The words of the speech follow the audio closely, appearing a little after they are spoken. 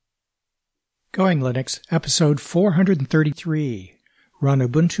Going Linux, episode 433. Run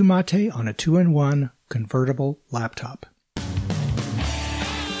Ubuntu Mate on a 2-in-1 convertible laptop.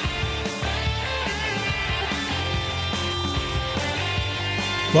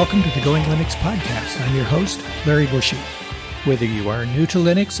 Welcome to the Going Linux podcast. I'm your host, Larry Bushy. Whether you are new to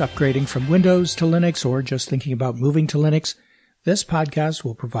Linux, upgrading from Windows to Linux, or just thinking about moving to Linux, this podcast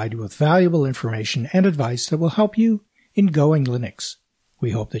will provide you with valuable information and advice that will help you in Going Linux.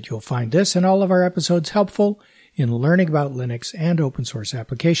 We hope that you'll find this and all of our episodes helpful in learning about Linux and open source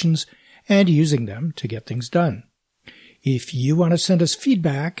applications and using them to get things done. If you want to send us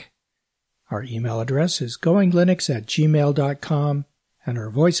feedback, our email address is goinglinux@gmail.com and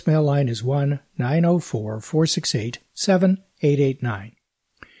our voicemail line is 1-904-468-7889.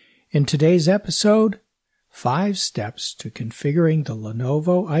 In today's episode, 5 steps to configuring the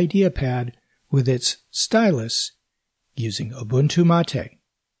Lenovo IdeaPad with its stylus using Ubuntu Mate.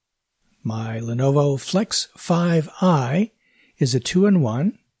 My Lenovo Flex 5i is a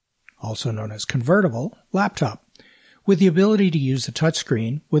 2-in-1, also known as convertible, laptop with the ability to use the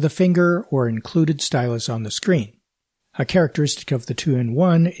touchscreen with a finger or included stylus on the screen. A characteristic of the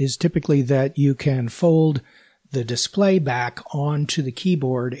 2-in-1 is typically that you can fold the display back onto the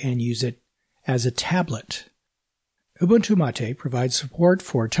keyboard and use it as a tablet. Ubuntu Mate provides support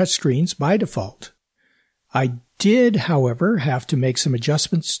for touchscreens by default. I did, however, have to make some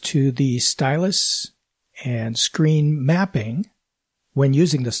adjustments to the stylus and screen mapping when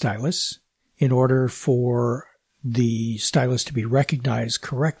using the stylus in order for the stylus to be recognized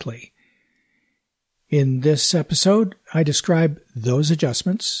correctly. In this episode, I describe those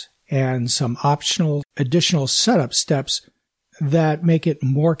adjustments and some optional additional setup steps that make it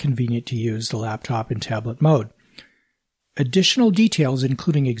more convenient to use the laptop in tablet mode. Additional details,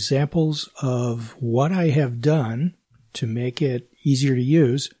 including examples of what I have done to make it easier to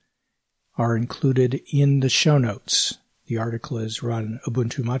use, are included in the show notes. The article is Run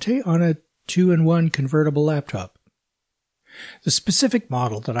Ubuntu Mate on a 2-in-1 convertible laptop. The specific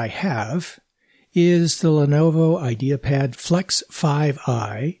model that I have is the Lenovo IdeaPad Flex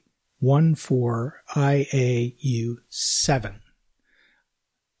 5i 14IAU7.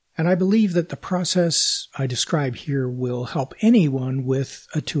 And I believe that the process I describe here will help anyone with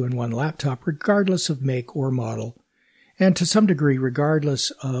a 2-in-1 laptop, regardless of make or model, and to some degree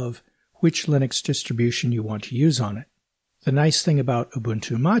regardless of which Linux distribution you want to use on it. The nice thing about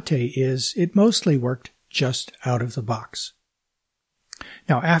Ubuntu Mate is it mostly worked just out of the box.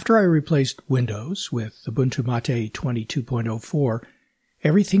 Now, after I replaced Windows with Ubuntu Mate 22.04,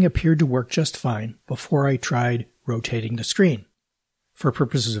 everything appeared to work just fine before I tried rotating the screen. For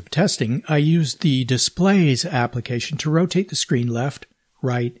purposes of testing, I used the Displays application to rotate the screen left,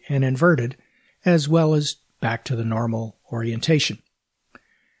 right, and inverted, as well as back to the normal orientation.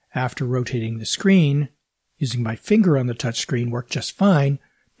 After rotating the screen, using my finger on the touchscreen worked just fine,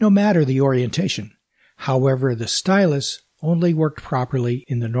 no matter the orientation. However, the stylus only worked properly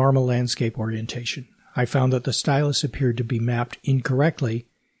in the normal landscape orientation. I found that the stylus appeared to be mapped incorrectly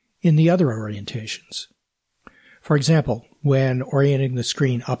in the other orientations. For example, when orienting the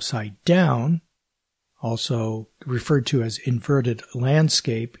screen upside down, also referred to as inverted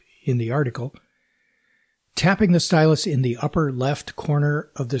landscape in the article, tapping the stylus in the upper left corner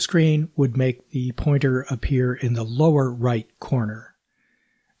of the screen would make the pointer appear in the lower right corner.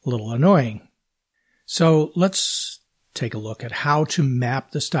 A little annoying. So let's take a look at how to map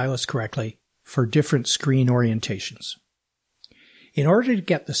the stylus correctly for different screen orientations. In order to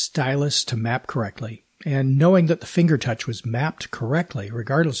get the stylus to map correctly, and knowing that the finger touch was mapped correctly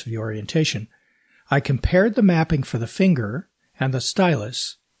regardless of the orientation, I compared the mapping for the finger and the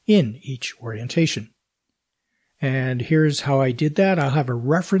stylus in each orientation. And here's how I did that. I'll have a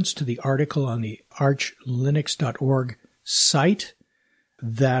reference to the article on the archlinux.org site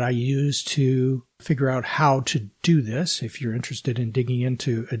that I used to figure out how to do this, if you're interested in digging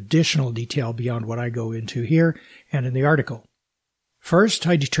into additional detail beyond what I go into here and in the article. First,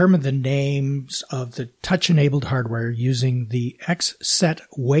 I determined the names of the touch-enabled hardware using the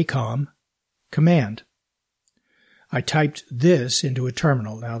xsetwacom command. I typed this into a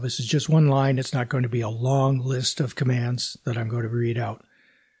terminal. Now, this is just one line. It's not going to be a long list of commands that I'm going to read out.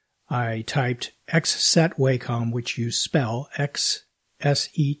 I typed xsetwacom, which you spell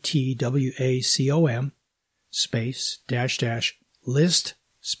XSETWACOM, space, -- list,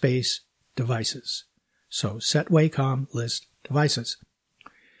 space, devices. So, setwacom, list, devices.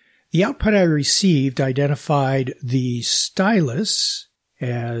 The output I received identified the stylus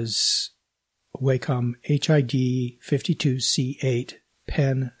as Wacom HID 52C8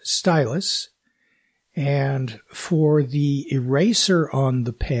 pen stylus, and for the eraser on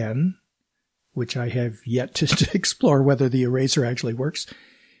the pen, which I have yet to explore whether the eraser actually works,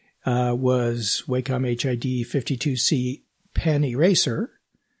 was Wacom HID 52C pen eraser.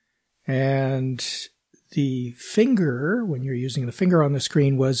 And the finger, when you're using the finger on the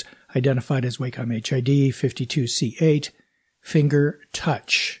screen, was identified as Wacom HID 52C8 finger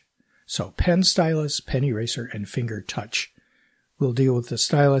touch. So pen stylus, pen eraser, and finger touch. We'll deal with the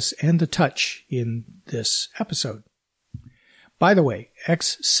stylus and the touch in this episode. By the way,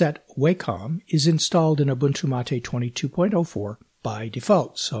 XSet Wacom is installed in Ubuntu Mate 22.04 by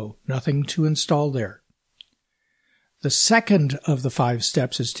default, so nothing to install there. The second of the 5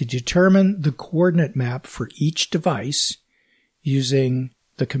 steps is to determine the coordinate map for each device using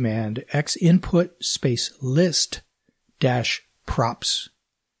the command xinput space list dash props,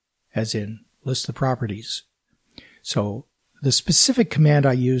 as in list the properties. So the specific command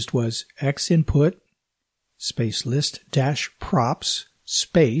I used was xinput space list dash props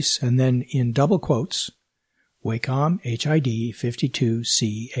space, and then in double quotes, Wacom HID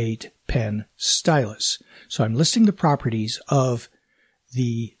 52C8 pen stylus. So I'm listing the properties of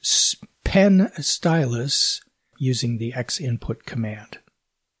the pen stylus using the xinput command.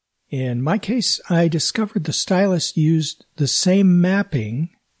 In my case, I discovered the stylus used the same mapping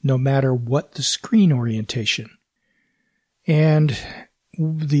no matter what the screen orientation. And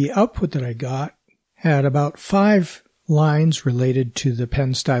the output that I got had about 5 lines related to the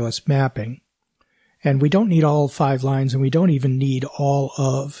pen stylus mapping. And we don't need all 5 lines, and we don't even need all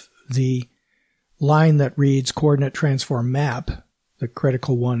of the line that reads coordinate transform map, the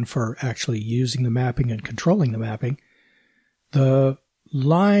critical one for actually using the mapping and controlling the mapping. The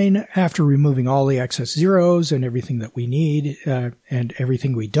line after removing all the excess zeros and everything that we need and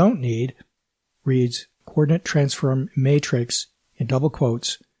everything we don't need reads coordinate transform matrix in double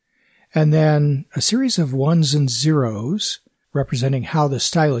quotes, and then a series of ones and zeros representing how the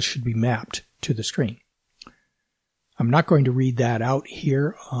stylus should be mapped to the screen. I'm not going to read that out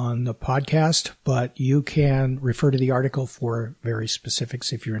here on the podcast, but you can refer to the article for very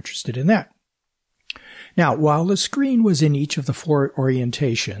specifics if you're interested in that. Now, while the screen was in each of the 4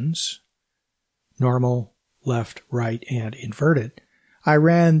 orientations, normal, left, right, and inverted, I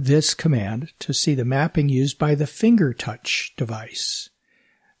ran this command to see the mapping used by the finger touch device.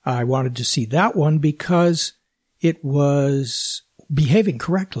 I wanted to see that one because it was behaving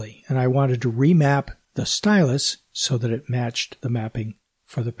correctly, and I wanted to remap the stylus so that it matched the mapping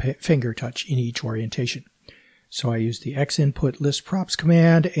for the finger touch in each orientation. So I used the xinput list props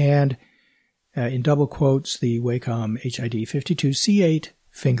command and in double quotes the Wacom HID 52C8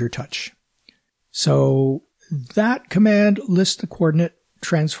 finger touch. So that command lists the coordinate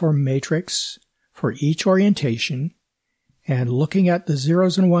transform matrix for each orientation. And looking at the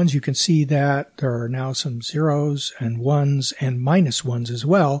zeros and ones, you can see that there are now some zeros and ones and minus ones as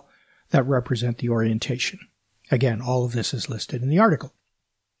well that represent the orientation. Again, all of this is listed in the article.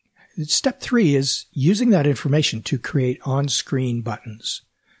 Step 3 is using that information to create on-screen buttons.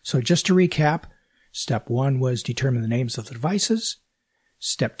 So just to recap, step 1 was determine the names of the devices.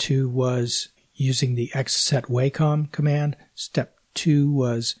 Step 2 was using the xset Wacom command. Step 2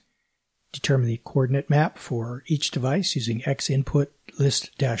 was determine the coordinate map for each device using xinput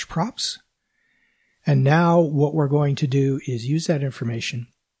list dash props. And now what we're going to do is use that information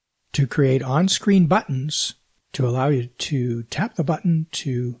to create on-screen buttons to allow you to tap the button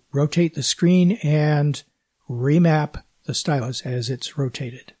to rotate the screen and remap the stylus as it's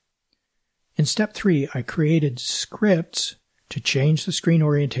rotated. In step 3, I created scripts to change the screen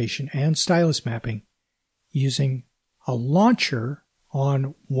orientation and stylus mapping using a launcher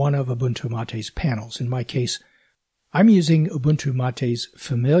on one of Ubuntu Mate's panels. In my case, I'm using Ubuntu Mate's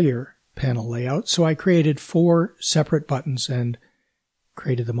familiar panel layout, so I created 4 separate buttons and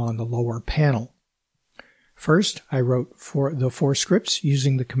created them on the lower panel. First, I wrote the 4 scripts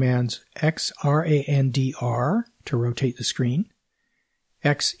using the commands xrandr to rotate the screen,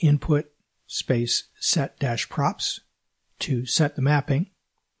 xinput space set dash props to set the mapping,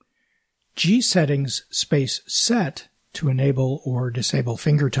 gsettings space set to enable or disable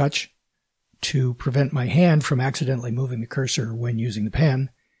finger touch to prevent my hand from accidentally moving the cursor when using the pen,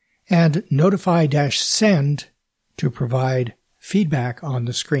 and notify-send to provide feedback on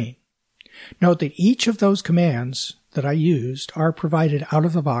the screen. Note that each of those commands that I used are provided out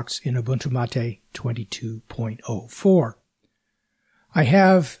of the box in Ubuntu Mate 22.04. I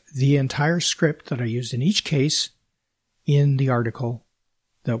have the entire script that I used in each case in the article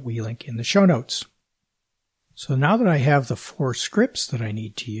that we link in the show notes. So now that I have the 4 scripts that I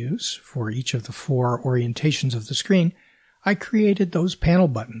need to use for each of the 4 orientations of the screen, I created those panel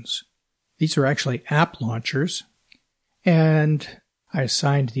buttons. These are actually app launchers, and I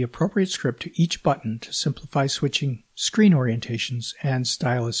assigned the appropriate script to each button to simplify switching screen orientations and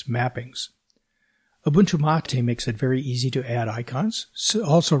stylus mappings. Ubuntu Mate makes it very easy to add icons,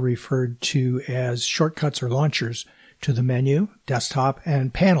 also referred to as shortcuts or launchers, to the menu, desktop,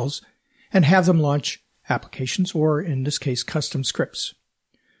 and panels, and have them launch applications or, in this case, custom scripts.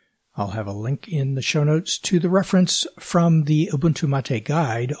 I'll have a link in the show notes to the reference from the Ubuntu Mate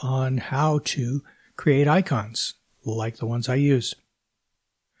guide on how to create icons, like the ones I used.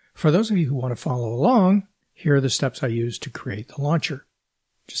 For those of you who want to follow along, here are the steps I used to create the launcher.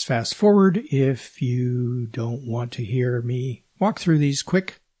 Just fast forward if you don't want to hear me walk through these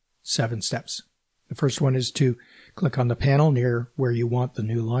quick 7 steps. The first one is to click on the panel near where you want the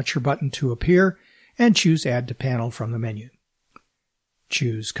new launcher button to appear and choose Add to Panel from the menu.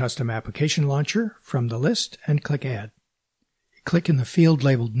 Choose Custom Application Launcher from the list and click Add. Click in the field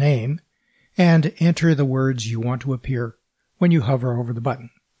labeled Name and enter the words you want to appear when you hover over the button.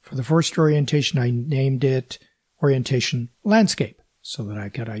 For the first orientation, I named it Orientation Landscape so that I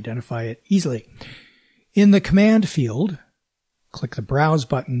could identify it easily. In the command field, click the Browse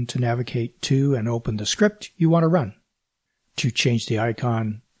button to navigate to and open the script you want to run. To change the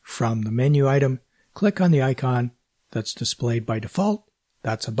icon from the menu item, click on the icon that's displayed by default.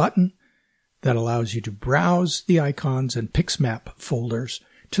 That's a button that allows you to browse the icons and PixMap folders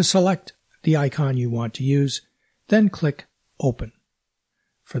to select the icon you want to use, then click Open.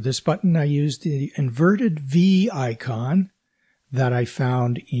 For this button, I used the inverted V icon that I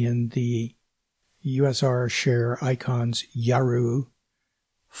found in the USR Share Icons Yaru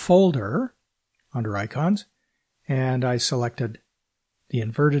folder under Icons, and I selected the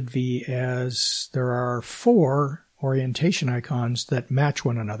inverted V as there are 4 orientation icons that match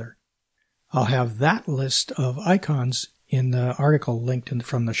one another. I'll have that list of icons in the article linked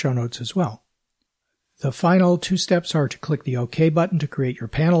from the show notes as well. The final 2 steps are to click the OK button to create your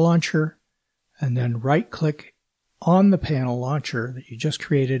panel launcher, and then right-click on the panel launcher that you just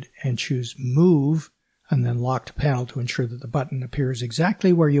created and choose Move and then Lock to Panel to ensure that the button appears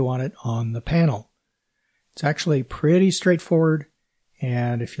exactly where you want it on the panel. It's actually pretty straightforward,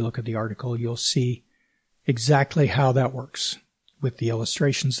 and if you look at the article, you'll see exactly how that works with the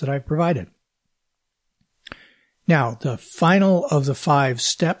illustrations that I've provided. Now, the final of the 5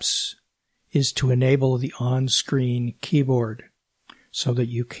 steps is to enable the on-screen keyboard so that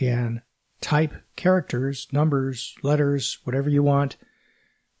you can type characters, numbers, letters, whatever you want,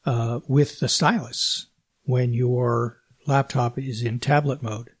 with the stylus when your laptop is in tablet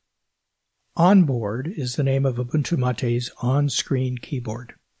mode. Onboard is the name of Ubuntu Mate's on-screen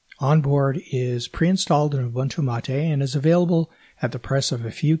keyboard. Onboard is pre-installed in Ubuntu Mate and is available at the press of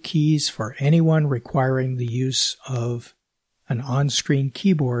a few keys for anyone requiring the use of an on-screen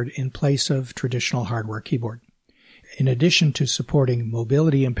keyboard in place of traditional hardware keyboard. In addition to supporting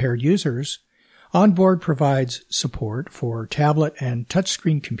mobility-impaired users, Onboard provides support for tablet and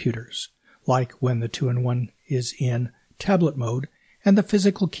touchscreen computers, like when the 2-in-1 is in tablet mode and the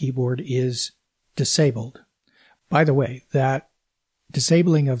physical keyboard is disabled. By the way, that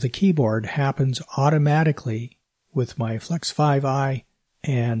disabling of the keyboard happens automatically with my Flex 5i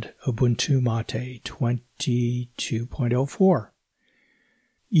and Ubuntu Mate 22.04.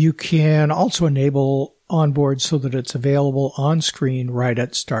 You can also enable Onboard so that it's available on screen right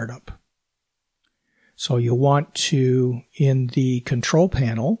at startup. So you'll want to, in the control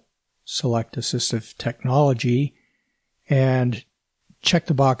panel, select Assistive Technology and check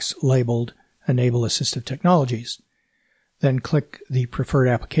the box labeled Enable Assistive Technologies. Then click the Preferred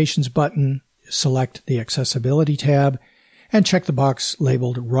Applications button, select the Accessibility tab, and check the box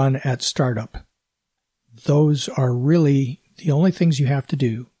labeled Run at Startup. Those are really the only things you have to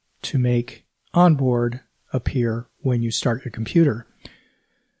do to make Onboard appear when you start your computer.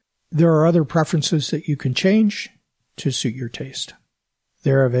 There are other preferences that you can change to suit your taste.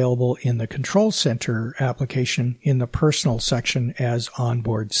 They're available in the Control Center application in the Personal section as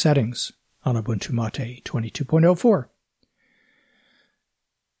Onboard Settings on Ubuntu Mate 22.04.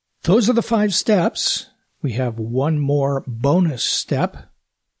 Those are the 5 steps. We have one more bonus step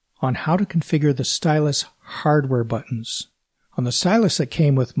on how to configure the stylus hardware buttons. On the stylus that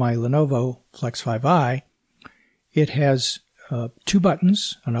came with my Lenovo Flex 5i, it has 2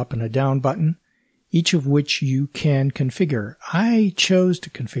 buttons, an up and a down button, each of which you can configure. I chose to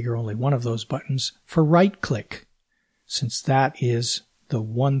configure only one of those buttons for right-click, since that is the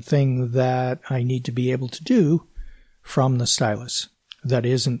one thing that I need to be able to do from the stylus that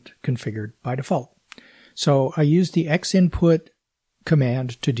isn't configured by default. So I used the Xinput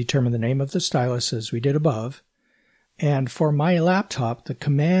command to determine the name of the stylus as we did above. And for my laptop, the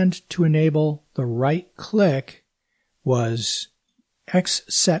command to enable the right click was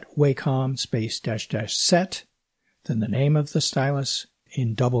xset Wacom space dash dash set, then the name of the stylus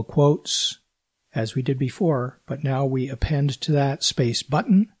in double quotes, as we did before, but now we append to that space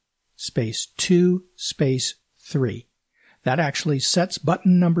button, space 2, space 3. That actually sets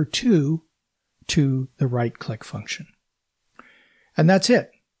button number 2 to the right-click function. And that's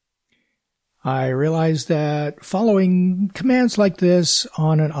it. I realize that following commands like this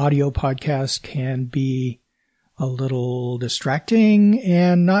on an audio podcast can be a little distracting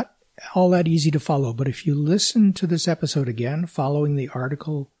and not all that easy to follow. But if you listen to this episode again, following the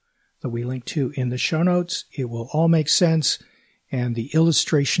article that we link to in the show notes, it will all make sense. And the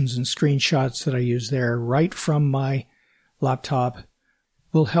illustrations and screenshots that I use there right from my laptop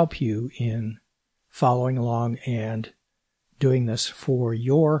will help you in following along and doing this for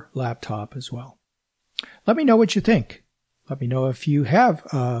your laptop as well. Let me know what you think. Let me know if you have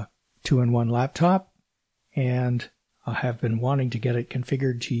a 2-in-1 laptop and have been wanting to get it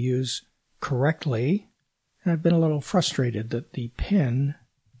configured to use correctly. And I've been a little frustrated that the pen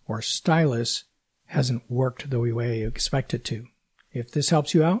or stylus hasn't worked the way you expect it to. If this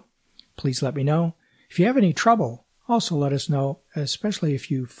helps you out, please let me know. If you have any trouble, also let us know, especially if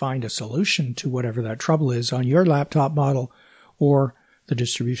you find a solution to whatever that trouble is on your laptop model or the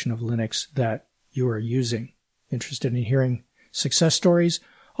distribution of Linux that you are using. Interested in hearing success stories?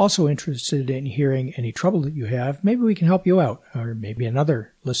 Also interested in hearing any trouble that you have? Maybe we can help you out, or maybe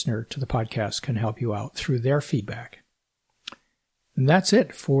another listener to the podcast can help you out through their feedback. And that's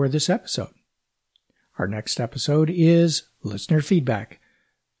it for this episode. Our next episode is listener feedback.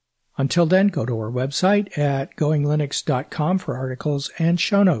 Until then, go to our website at goinglinux.com for articles and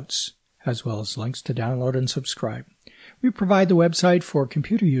show notes, as well as links to download and subscribe. We provide the website for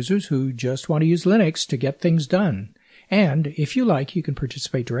computer users who just want to use Linux to get things done. And if you like, you can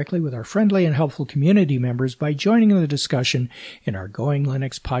participate directly with our friendly and helpful community members by joining the discussion in our Going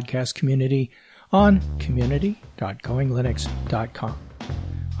Linux podcast community on community.goinglinux.com.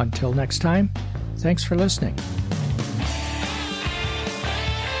 Until next time, thanks for listening.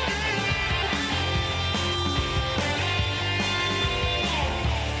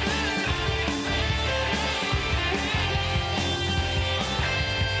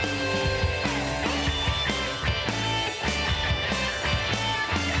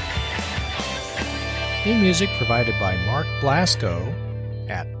 Theme music provided by Mark Blasco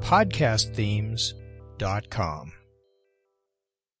at podcastthemes.com.